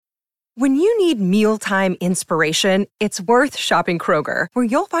When you need mealtime inspiration, it's worth shopping Kroger, where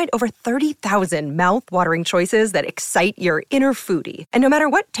you'll find over 30,000 mouth-watering choices that excite your inner foodie. And no matter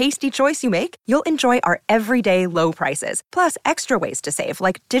what tasty choice you make, you'll enjoy our everyday low prices, plus extra ways to save,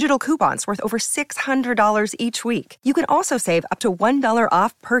 like digital coupons worth over $600 each week. You can also save up to $1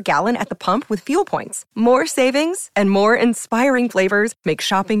 off per gallon at the pump with fuel points. More savings and more inspiring flavors make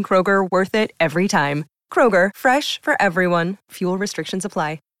shopping Kroger worth it every time. Kroger, fresh for everyone. Fuel restrictions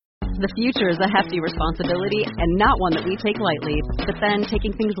apply. The future is a hefty responsibility and not one that we take lightly. But then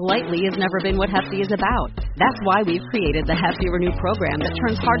taking things lightly has never been what Hefty is about. That's why we've created the Hefty Renew program that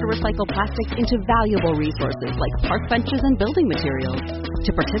turns hard-to-recycle plastics into valuable resources like park benches and building materials.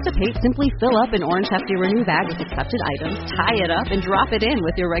 To participate, simply fill up an orange Hefty Renew bag with accepted items, tie it up, and drop it in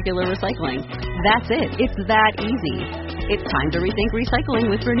with your regular recycling. That's it. It's that easy. It's time to rethink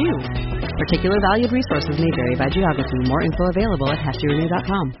recycling with Renew. Particular valued resources may vary by geography. More info available at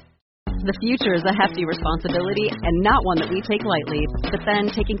heftyrenew.com. The future is a hefty responsibility and not one that we take lightly. But then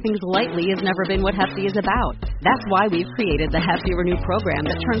taking things lightly has never been what Hefty is about. That's why we've created the Hefty Renew program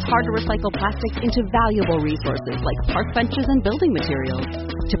that turns hard-to-recycle plastics into valuable resources like park benches and building materials.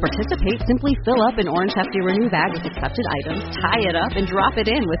 To participate, simply fill up an orange Hefty Renew bag with accepted items, tie it up, and drop it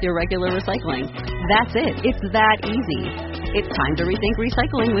in with your regular recycling. That's it. It's that easy. It's time to rethink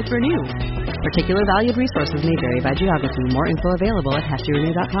recycling with Renew. Particular valued resources may vary by geography. More info available at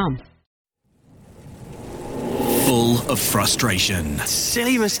heftyrenew.com. Full of frustration.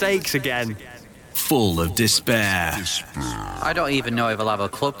 Silly mistakes again. Full of despair. I don't even know if I'll have a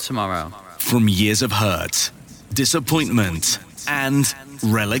club tomorrow. From years of hurt, disappointment, and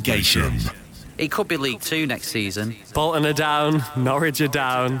relegation. It could be League 2 next season. Bolton are down, Norwich are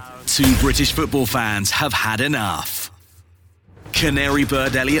down. Two British football fans have had enough. Canary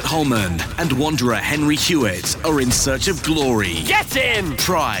bird Elliot Holman and wanderer Henry Hewitt are in search of glory. Get in!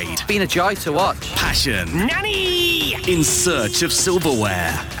 Pride. It's been a joy to watch. Passion. Nanny! In search of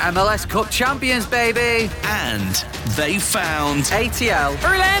silverware. MLS Cup champions, baby! And they found ATL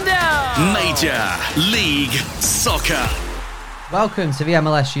Orlando! Major League Soccer. Welcome to the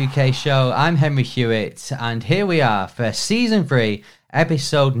MLS UK show. I'm Henry Hewitt, and here we are for Season 3,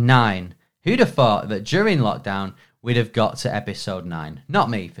 Episode 9. Who'd have thought that during lockdown we'd have got to Episode 9? Not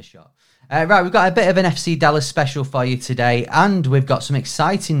me, for sure. Right, we've got a bit of an FC Dallas special for you today, and we've got some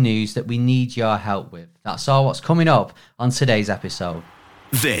exciting news that we need your help with. That's all what's coming up on today's episode.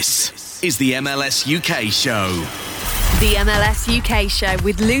 This is the MLS UK show. The MLS UK show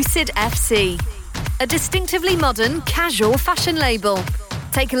with Lucid FC, a distinctively modern, casual fashion label.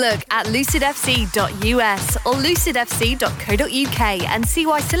 Take a look at lucidfc.us or lucidfc.co.uk and see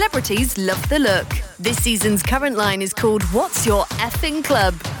why celebrities love the look. This season's current line is called What's Your Effing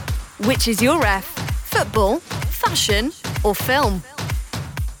Club? Which is your F? Football, fashion, or film?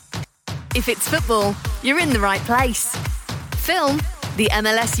 If it's football, you're in the right place. Film, the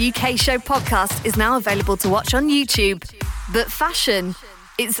MLS UK show podcast is now available to watch on YouTube. But fashion,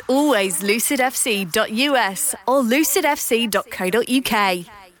 it's always lucidfc.us or lucidfc.co.uk.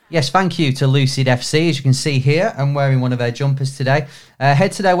 Yes, thank you to Lucid FC. As you can see here, I'm wearing one of their jumpers today.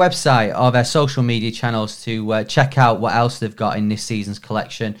 Head to their website or their social media channels to check out what else they've got in this season's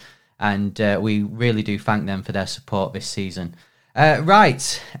collection. And we really do thank them for their support this season.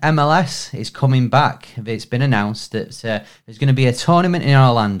 Right, MLS is coming back. It's been announced that there's going to be a tournament in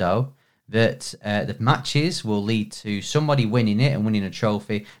Orlando that the matches will lead to somebody winning it and winning a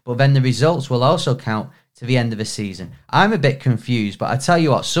trophy, but then the results will also count to the end of the season. I'm a bit confused, but I tell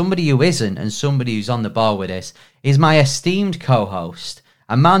you what, somebody who isn't and somebody who's on the ball with this is my esteemed co-host,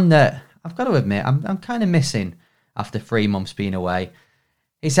 a man that I've got to admit I'm kind of missing after 3 months being away.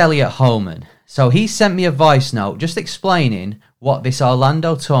 It's Elliot Holman. So he sent me a voice note just explaining what this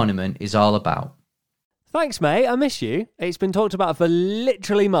Orlando tournament is all about. Thanks, mate. I miss you. It's been talked about for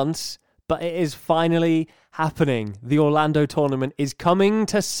literally months, but it is finally happening. The Orlando tournament is coming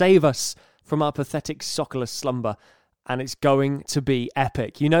to save us from our pathetic soccerless slumber, and it's going to be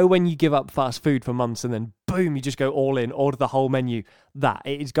epic. You know when you give up fast food for months and then boom, you just go all in, order the whole menu? That.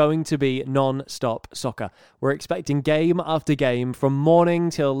 It is going to be non-stop soccer. We're expecting game after game from morning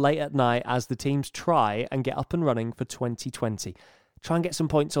till late at night as the teams try and get up and running for 2020. Try and get some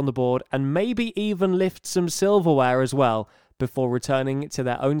points on the board and maybe even lift some silverware as well before returning to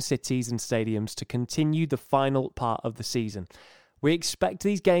their own cities and stadiums to continue the final part of the season. We expect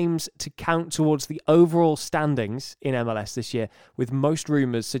these games to count towards the overall standings in MLS this year, with most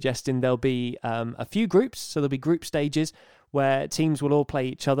rumours suggesting there'll be a few groups, so there'll be group stages where teams will all play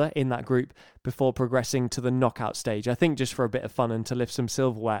each other in that group before progressing to the knockout stage, I think just for a bit of fun and to lift some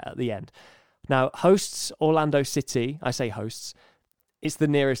silverware at the end. Now, hosts Orlando City, I say hosts, It's the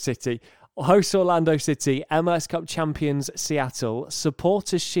nearest city. Hosts Orlando City, MLS Cup champions Seattle,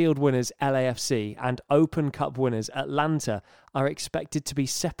 Supporters Shield winners LAFC, and Open Cup winners Atlanta are expected to be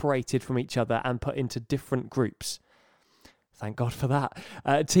separated from each other and put into different groups. Thank God for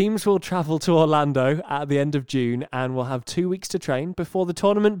that. Teams will travel to Orlando at the end of June and will have 2 weeks to train before the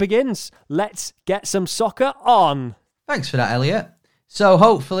tournament begins. Let's get some soccer on. Thanks for that, Elliot. So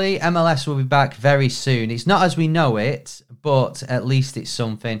hopefully MLS will be back very soon. It's not as we know it, but at least it's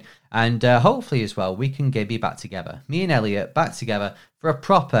something. And hopefully as well, we can be back together. Me and Elliot back together for a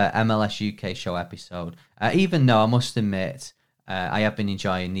proper MLS UK show episode. Even though I must admit, I have been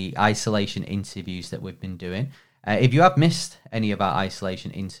enjoying the isolation interviews that we've been doing. If you have missed any of our isolation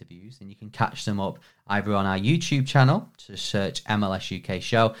interviews, then you can catch them up either on our YouTube channel, to search MLS UK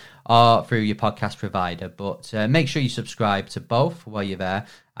Show, or through your podcast provider. But make sure you subscribe to both while you're there,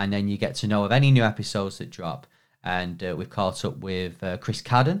 and then you get to know of any new episodes that drop. And we've caught up with Chris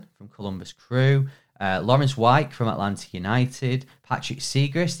Cadden from Columbus Crew, Lawrence White from Atlanta United, Patrick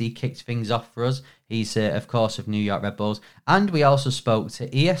Segrist, he kicked things off for us. He's, of course, of New York Red Bulls. And we also spoke to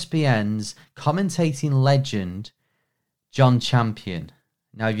ESPN's commentating legend, John Champion.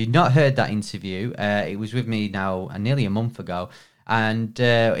 Now, if you've not heard that interview, it was with me now nearly a month ago. And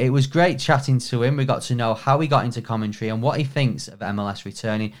it was great chatting to him. We got to know how he got into commentary and what he thinks of MLS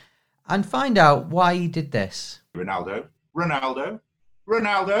returning, and find out why he did this. Ronaldo, Ronaldo,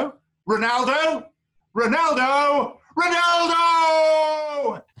 Ronaldo, Ronaldo, Ronaldo,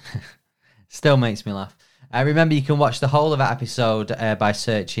 Ronaldo! Still makes me laugh. Remember, you can watch the whole of that episode by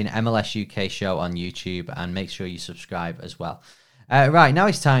searching MLS UK Show on YouTube, and make sure you subscribe as well. Right, now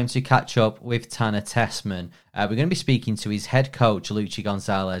it's time to catch up with Tanner Tessmann. We're going to be speaking to his head coach, Luchi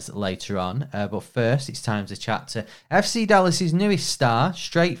Gonzalez, later on. But first, it's time to chat to FC Dallas's newest star,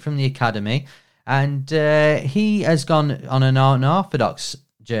 straight from the academy. And he has gone on an unorthodox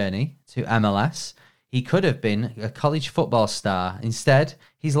journey to MLS. He could have been a college football star. Instead,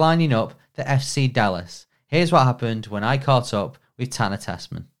 he's lining up for FC Dallas. Here's what happened when I caught up with Tanner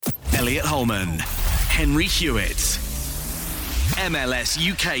Tessmann. Elliot Holman, Henry Hewitt, MLS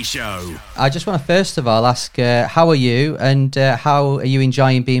UK Show. I just want to first of all ask, how are you, and how are you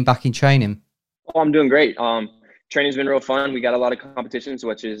enjoying being back in training? Oh, I'm doing great. Training's been real fun. We got a lot of competitions,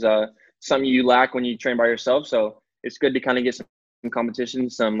 which is something you lack when you train by yourself. So it's good to kind of get some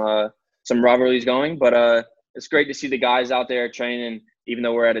competitions, some rivalries going. But it's great to see the guys out there training, even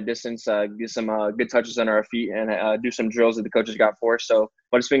though we're at a distance, get some good touches on our feet and do some drills that the coaches got for us. So,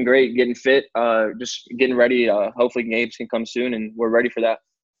 but it's been great getting fit, just getting ready. Hopefully games can come soon, and we're ready for that.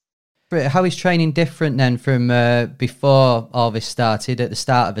 How is training different then from before all this started at the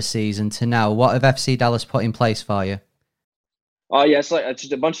start of the season to now? What have FC Dallas put in place for you? Yeah, it's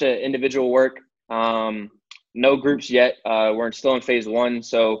just a bunch of individual work. No groups yet. We're still in phase one,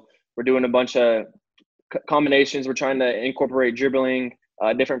 so we're doing a bunch of combinations. We're trying to incorporate dribbling,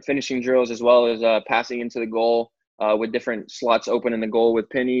 different finishing drills, as well as passing into the goal with different slots open in the goal with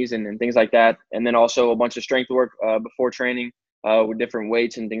pennies and things like that. And then also a bunch of strength work before training with different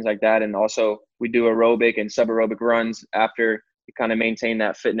weights and things like that. And also we do aerobic and sub-aerobic runs after we kind of maintain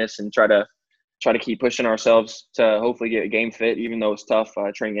that fitness and try to keep pushing ourselves to hopefully get game fit, even though it's tough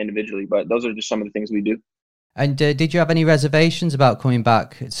training individually. But those are just some of the things we do. And did you have any reservations about coming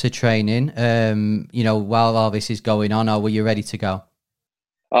back to training, while all this is going on, or were you ready to go?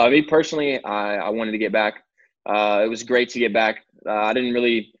 Me personally, I wanted to get back. It was great to get back. I didn't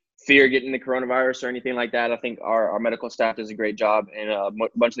really fear getting the coronavirus or anything like that. I think our medical staff does a great job, and a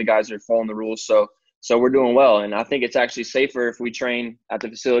bunch of the guys are following the rules. So we're doing well. And I think it's actually safer if we train at the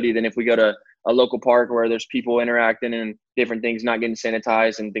facility than if we go to a local park where there's people interacting and different things not getting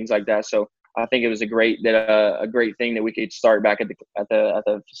sanitized and things like that. So I think it was a great thing that we could start back at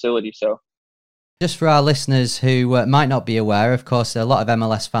the facility. So, just for our listeners who might not be aware, of course, a lot of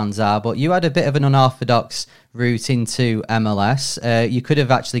MLS fans are, but you had a bit of an unorthodox route into MLS. You could have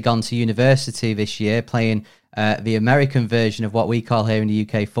actually gone to university this year, playing the American version of what we call here in the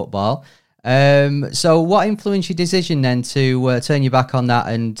UK football. So, what influenced your decision then to turn your back on that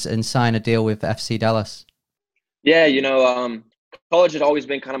and sign a deal with FC Dallas? Yeah, college had always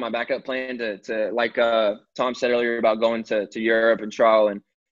been kind of my backup plan to like Tom said earlier about going to Europe and trial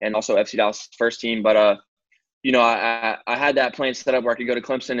and also FC Dallas first team. But, I had that plan set up where I could go to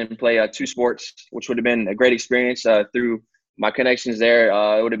Clemson and play 2 sports, which would have been a great experience through my connections there.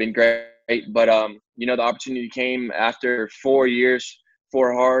 It would have been great. But, the opportunity came after 4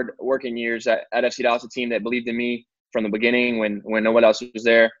 hard working years at FC Dallas, a team that believed in me from the beginning when no one else was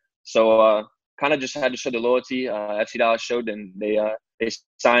there. So, kind of just had to show the loyalty. FC Dallas showed, and they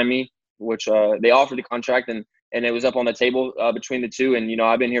signed me, which they offered the contract, and and it was up on the table between the two. And,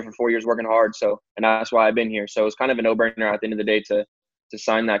 I've been here for 4 years working hard. And that's why I've been here. So it's kind of a no-brainer at the end of the day to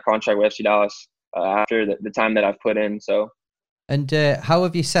sign that contract with FC Dallas after the time that I've put in. So. And how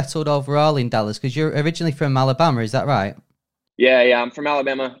have you settled overall in Dallas? Because you're originally from Alabama, is that right? Yeah, I'm from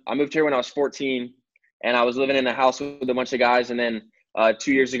Alabama. I moved here when I was 14, and I was living in a house with a bunch of guys. And then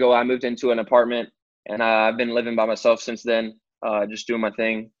 2 years ago, I moved into an apartment, and I've been living by myself since then, just doing my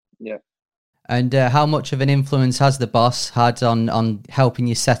thing. Yeah. And how much of an influence has the boss had on helping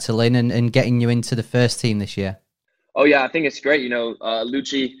you settle in and getting you into the first team this year? Oh, yeah, I think it's great.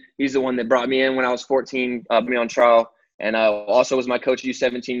 Luchi, he's the one that brought me in when I was 14, put me on trial, and also was my coach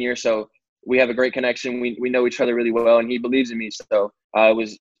U17 years. So we have a great connection. We know each other really well, and he believes in me. So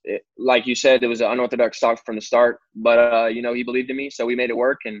like you said, it was an unorthodox talk from the start, but he believed in me, so we made it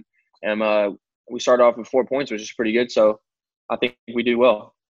work, and we started off with 4 points, which is pretty good. So I think we do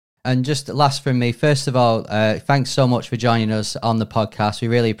well. And just last from me, first of all, thanks so much for joining us on the podcast. We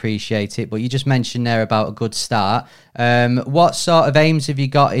really appreciate it. But you just mentioned there about a good start. What sort of aims have you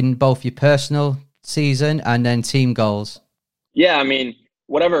got in both your personal season and then team goals? Yeah, I mean,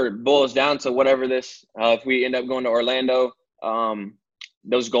 whatever boils down to whatever this, if we end up going to Orlando,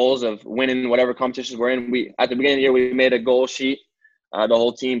 those goals of winning whatever competitions we're in, at the beginning of the year, we made a goal sheet. The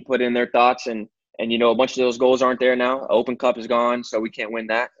whole team put in their thoughts, and a bunch of those goals aren't there now. Open Cup is gone, so we can't win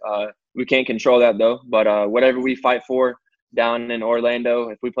that. We can't control that though. But whatever we fight for down in Orlando,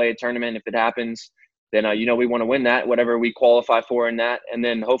 if we play a tournament, if it happens, then we want to win that. Whatever we qualify for in that, and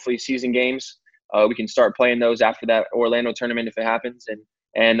then hopefully season games, we can start playing those after that Orlando tournament if it happens.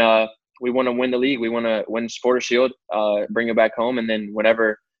 And we want to win the league. We want to win Supporter Shield, bring it back home, and then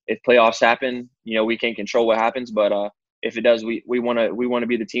if playoffs happen, we can't control what happens, but if it does, we want to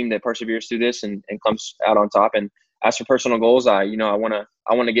be the team that perseveres through this and comes out on top. And as for personal goals, I want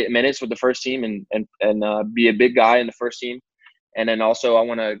to get minutes with the first team and be a big guy in the first team, and then also I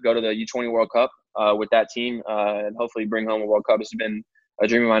want to go to the U20 World Cup with that team and hopefully bring home a World Cup. It's been a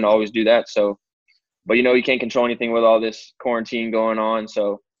dream of mine to always do that. So, but you can't control anything with all this quarantine going on.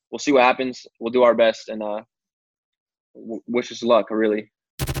 So we'll see what happens. We'll do our best, and wish us luck, really.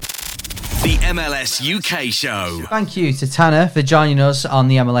 The MLS UK show. Thank you to Tanner for joining us on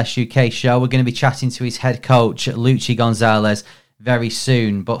the MLS UK show. We're going to be chatting to his head coach, Luchi Gonzalez, very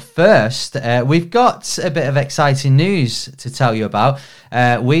soon. But first, we've got a bit of exciting news to tell you about.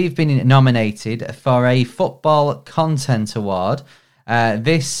 We've been nominated for a Football Content Award.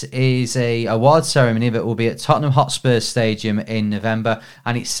 This is a award ceremony that will be at Tottenham Hotspur Stadium in November,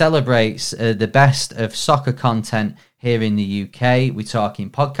 and it celebrates the best of soccer content here in the UK. We're talking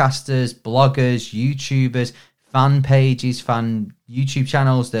podcasters, bloggers, YouTubers, fan pages, fan YouTube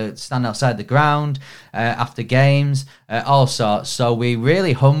channels that stand outside the ground after games, all sorts. So we're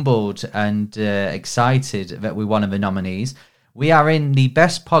really humbled and excited that we're one of the nominees. We are in the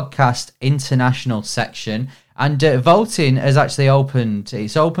Best Podcast International section, and voting has actually opened.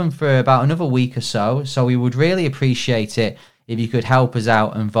 It's open for about another week or so, so we would really appreciate it if you could help us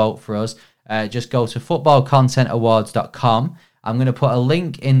out and vote for us. Just go to footballcontentawards.com. I'm going to put a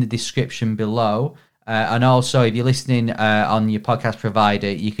link in the description below. And also, if you're listening on your podcast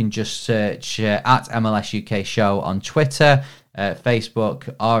provider, you can just search at MLS UK Show on Twitter, Facebook,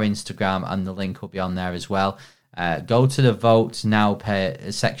 or Instagram, and the link will be on there as well. Go to the Vote Now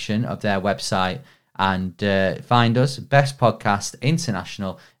section of their website and find us, Best Podcast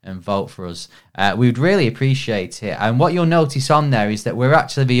International, and vote for us. We would really appreciate it. And what you'll notice on there is that we're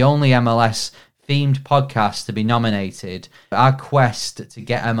actually the only MLS-themed podcast to be nominated. Our quest to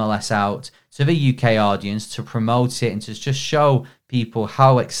get MLS out to the UK audience, to promote it, and to just show people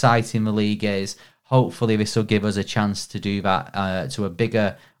how exciting the league is. Hopefully this will give us a chance to do that to a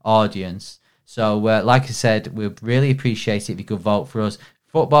bigger audience. So, like I said, we'd really appreciate it if you could vote for us.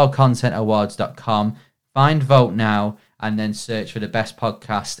 footballcontentawards.com. Find Vote Now, and then search for the Best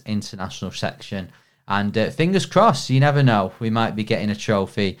Podcast International section. And fingers crossed, you never know, we might be getting a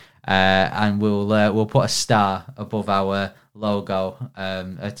trophy, and we'll put a star above our logo.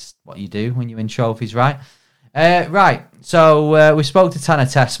 That's what you do when you win trophies, right? Right, so we spoke to Tanner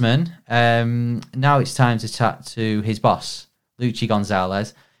Tessmann. Now it's time to chat to his boss, Luchi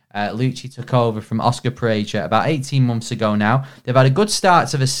Gonzalez. Luchi took over from Oscar Pereira about 18 months ago now. They've had a good start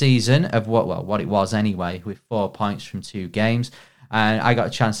to the season of what it was anyway, with 4 points from 2 games. And I got a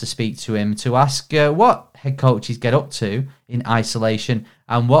chance to speak to him to ask what head coaches get up to in isolation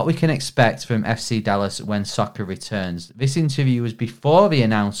and what we can expect from FC Dallas when soccer returns. This interview was before the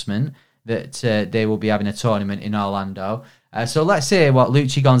announcement that they will be having a tournament in Orlando. So let's hear what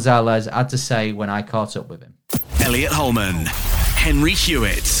Luchi Gonzalez had to say when I caught up with him. Elliot Holman, Henry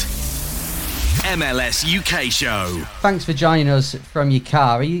Hewitt, MLS UK show. Thanks for joining us from your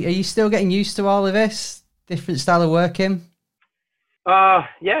car. Are you still getting used to all of this? Different style of working?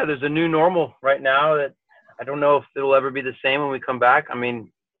 Yeah, there's a new normal right now that I don't know if it'll ever be the same when we come back. I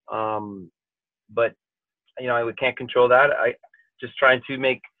mean, but we can't control that. I just trying to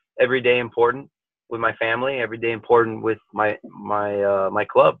make every day important with my family, every day important with my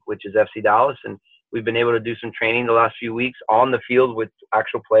club, which is FC Dallas, and we've been able to do some training the last few weeks on the field with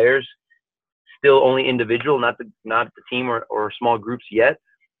actual players. Still only individual, not the team or small groups yet,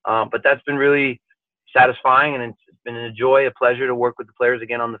 but that's been really satisfying, and it's been a joy, a pleasure to work with the players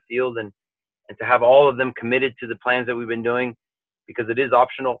again on the field and to have all of them committed to the plans that we've been doing, because it is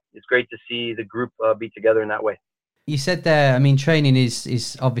optional. It's great to see the group be together in that way. You said there, I mean, training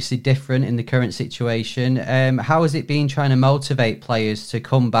is obviously different in the current situation. How has it been trying to motivate players to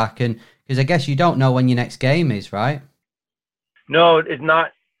come back? And because I guess you don't know when your next game is, right? No, it's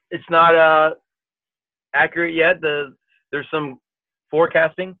not. It's not accurate yet. There's some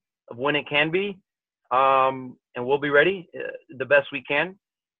forecasting of when it can be, and we'll be ready the best we can.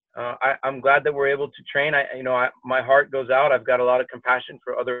 I'm glad that we're able to train. My heart goes out. I've got a lot of compassion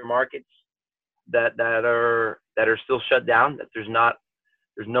for other markets that are still shut down, that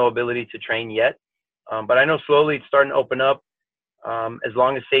there's no ability to train yet. But I know slowly it's starting to open up, as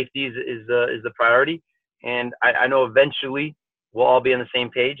long as safety is the priority. And I know eventually we'll all be on the same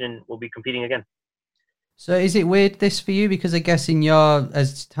page and we'll be competing again. So is it weird this for you? Because I guess in your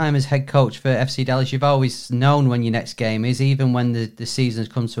time as head coach for FC Dallas, you've always known when your next game is, even when the season's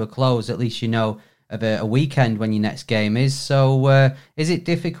come to a close, at least you know of a weekend when your next game is. So is it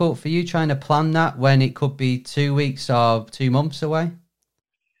difficult for you trying to plan that when it could be 2 weeks or 2 months away?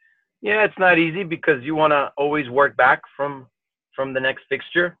 Yeah, it's not easy because you want to always work back from the next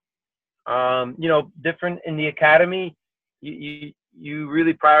fixture. Different in the academy, you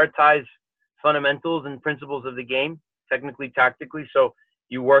really prioritize fundamentals and principles of the game, technically, tactically. So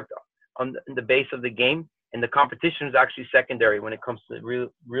you work on the base of the game, and the competition is actually secondary when it comes to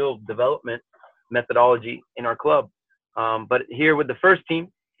real development methodology in our club. But here with the first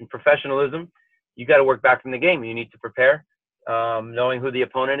team in professionalism, you got to work back from the game. You need to prepare, knowing who the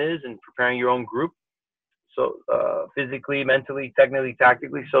opponent is and preparing your own group. So physically, mentally, technically,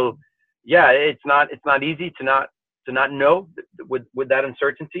 tactically. So yeah, it's not easy to not know with that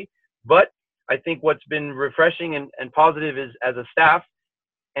uncertainty. But I think what's been refreshing and positive is, as a staff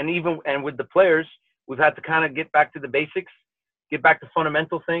and with the players, we've had to kind of get back to the basics, get back to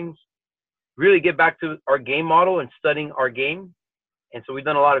fundamental things, really get back to our game model and studying our game. And so we've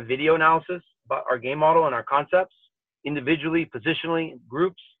done a lot of video analysis about our game model and our concepts, individually, positionally,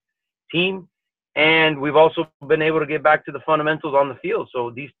 groups, team. And we've also been able to get back to the fundamentals on the field. So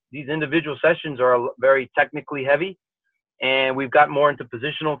these individual sessions are very technically heavy, and we've got more into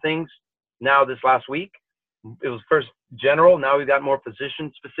positional things now this last week. It was first general. Now we've got more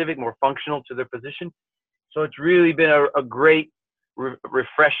position specific, more functional to their position. So it's really been a great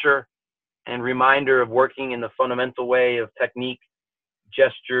refresher and reminder of working in the fundamental way of technique,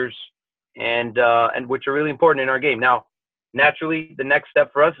 gestures, and which are really important in our game. Now, naturally, the next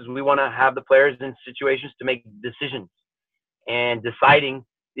step for us is we want to have the players in situations to make decisions, and deciding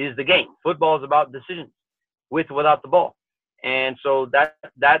is the game. Football is about decisions, with or without the ball. And so that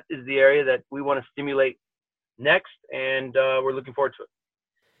is the area that we want to stimulate next, and we're looking forward to it.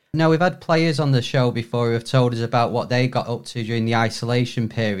 Now, we've had players on the show before who have told us about what they got up to during the isolation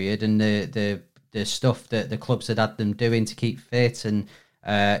period and the stuff that the clubs had them doing to keep fit and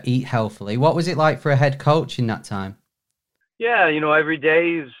eat healthily. What was it like for a head coach in that time? Yeah, every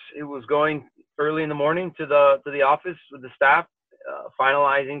day it was going early in the morning to the office with the staff,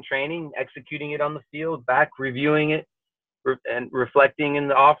 finalizing training, executing it on the field, back reviewing it, and reflecting in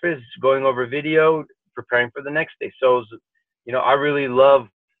the office, going over video, preparing for the next day. So, I really love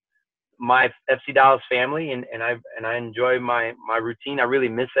my FC Dallas family, and I enjoy my routine. I really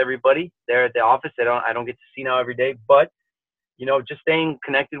miss everybody there at the office. I don't get to see now every day, but just staying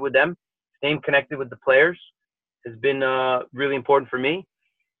connected with them, staying connected with the players has been really important for me.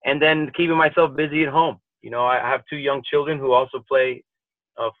 And then keeping myself busy at home. I have 2 young children who also play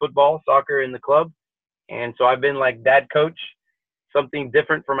football, soccer in the club. And so I've been like dad coach, something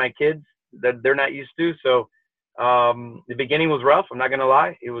different for my kids that they're not used to. So the beginning was rough. I'm not going to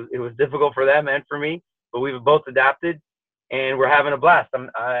lie. It was difficult for them and for me, but we've both adapted and we're having a blast.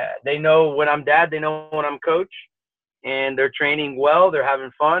 They know when I'm dad, they know when I'm coach, and they're training well. They're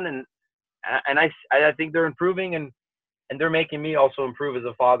having fun. And I think they're improving, and they're making me also improve as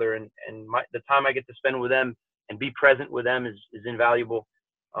a father. And the time I get to spend with them and be present with them is invaluable.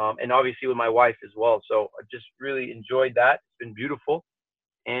 And obviously with my wife as well. So I just really enjoyed that. It's been beautiful.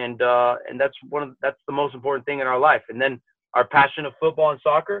 and that's the most important thing in our life. And then our passion of football and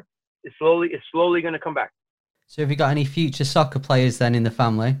soccer is slowly going to come back. So have you got any future soccer players then in the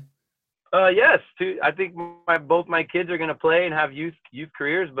family? Yes, I think both my kids are going to play and have youth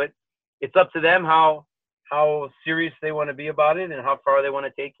careers, but it's up to them how serious they want to be about it and how far they want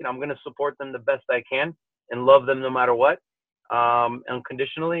to take it. I'm going to support them the best I can and love them no matter what,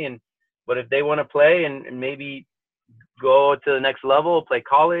 unconditionally. But if they want to play and maybe go to the next level, play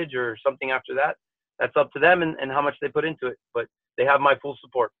college or something after that, that's up to them and how much they put into it. But they have my full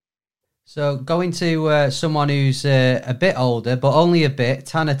support. So going to someone who's a bit older, but only a bit,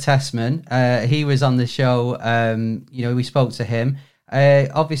 Tanner Tessmann. He was on the show. We spoke to him.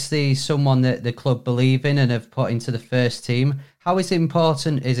 Obviously, someone that the club believe in and have put into the first team. How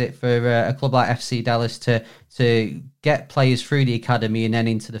important is it for a club like FC Dallas to get players through the academy and then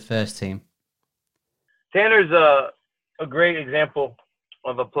into the first team? Tanner's a great example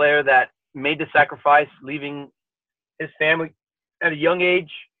of a player that made the sacrifice, leaving his family at a young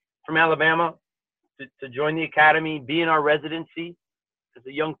age from Alabama to join the academy, be in our residency as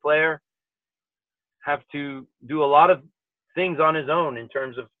a young player, have to do a lot of things on his own in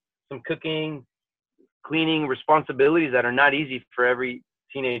terms of some cooking, cleaning responsibilities that are not easy for every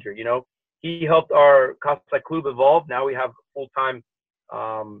teenager. He helped our Casa Club evolve. Now we have full-time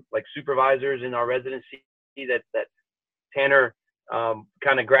supervisors in our residency that Tanner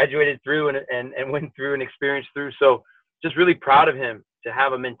kind of graduated through and went through and experienced through. So just really proud of him to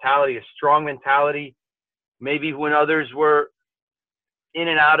have a strong mentality. Maybe when others were in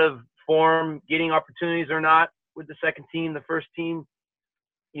and out of form, getting opportunities or not with the second team, the first team,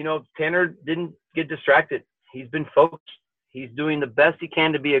 Tanner didn't get distracted. He's been focused. He's doing the best he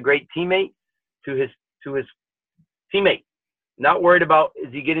can to be a great teammate to his teammate. Not worried about,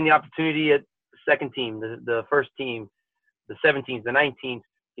 is he getting the opportunity at the second team, the first team, the 17th, the 19th.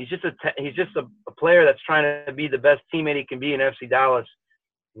 He's just a player that's trying to be the best teammate he can be in FC Dallas,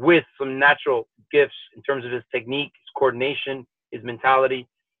 with some natural gifts in terms of his technique, his coordination, his mentality.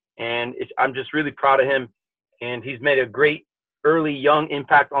 And I'm just really proud of him. And he's made a great early young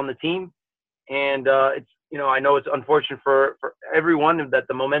impact on the team. And I know it's unfortunate for everyone that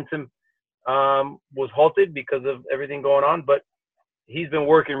the momentum was halted because of everything going on, but he's been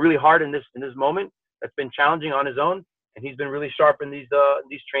working really hard in this moment. That's been challenging on his own. And he's been really sharp in these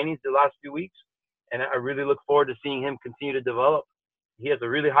trainings the last few weeks. And I really look forward to seeing him continue to develop. He has a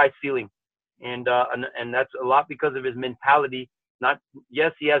really high ceiling. And that's a lot because of his mentality.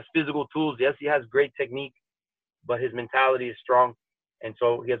 Yes, he has physical tools. Yes, he has great technique, but his mentality is strong. And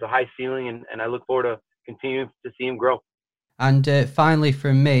so he has a high ceiling, and I look forward to continuing to see him grow. And finally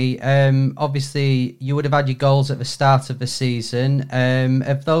from me, obviously you would have had your goals at the start of the season.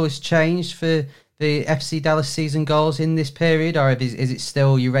 Have those changed for the FC Dallas season goals in this period, or is it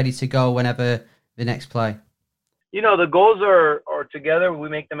still you ready to go whenever the next play? The goals are together. We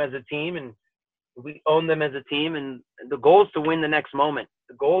make them as a team, and we own them as a team. And the goal is to win the next moment.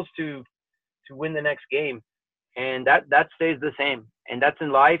 The goal is to win the next game, and that stays the same. And that's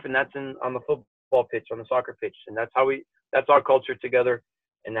in life, and that's on the football pitch, on the soccer pitch, and that's our culture together.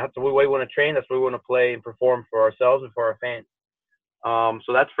 And that's the way we want to train. That's the way we want to play and perform for ourselves and for our fans.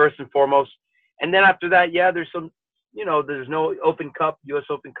 So that's first and foremost. And then after that, there's some, there's no Open Cup, U.S.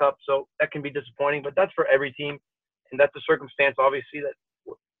 Open Cup, so that can be disappointing. But that's for every team, and that's a circumstance, obviously, that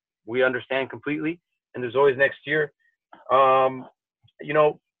we understand completely. And there's always next year. MLS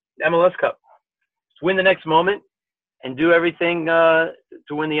Cup. To win the next moment and do everything to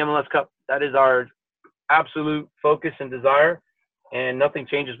win the MLS Cup. That is our absolute focus and desire, and nothing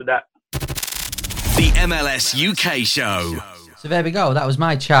changes with that. The MLS UK Show. So there we go. That was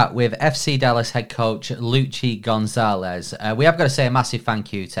my chat with FC Dallas head coach Luchi Gonzalez. We have got to say a massive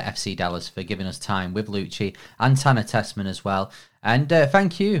thank you to FC Dallas for giving us time with Luchi and Tanner Tessmann as well. And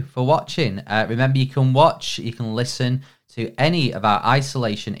thank you for watching. Remember, you can listen to any of our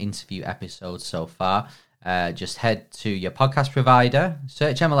isolation interview episodes so far. Just head to your podcast provider,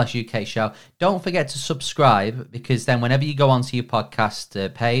 search MLS UK Show. Don't forget to subscribe, because then whenever you go onto your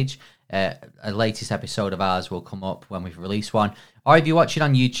podcast page, a latest episode of ours will come up when we've released one. Or if you're watching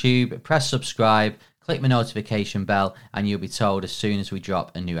on YouTube, press subscribe, click the notification bell, and you'll be told as soon as we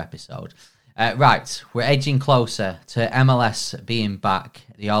drop a new episode. Right, we're edging closer to MLS being back.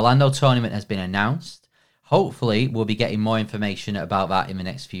 The Orlando tournament has been announced. Hopefully, we'll be getting more information about that in the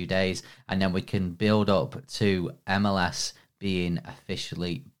next few days, and then we can build up to MLS being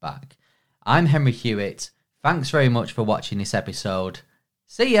officially back. I'm Henry Hewitt. Thanks very much for watching this episode.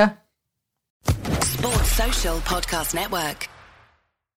 See ya! Sports Social Podcast Network.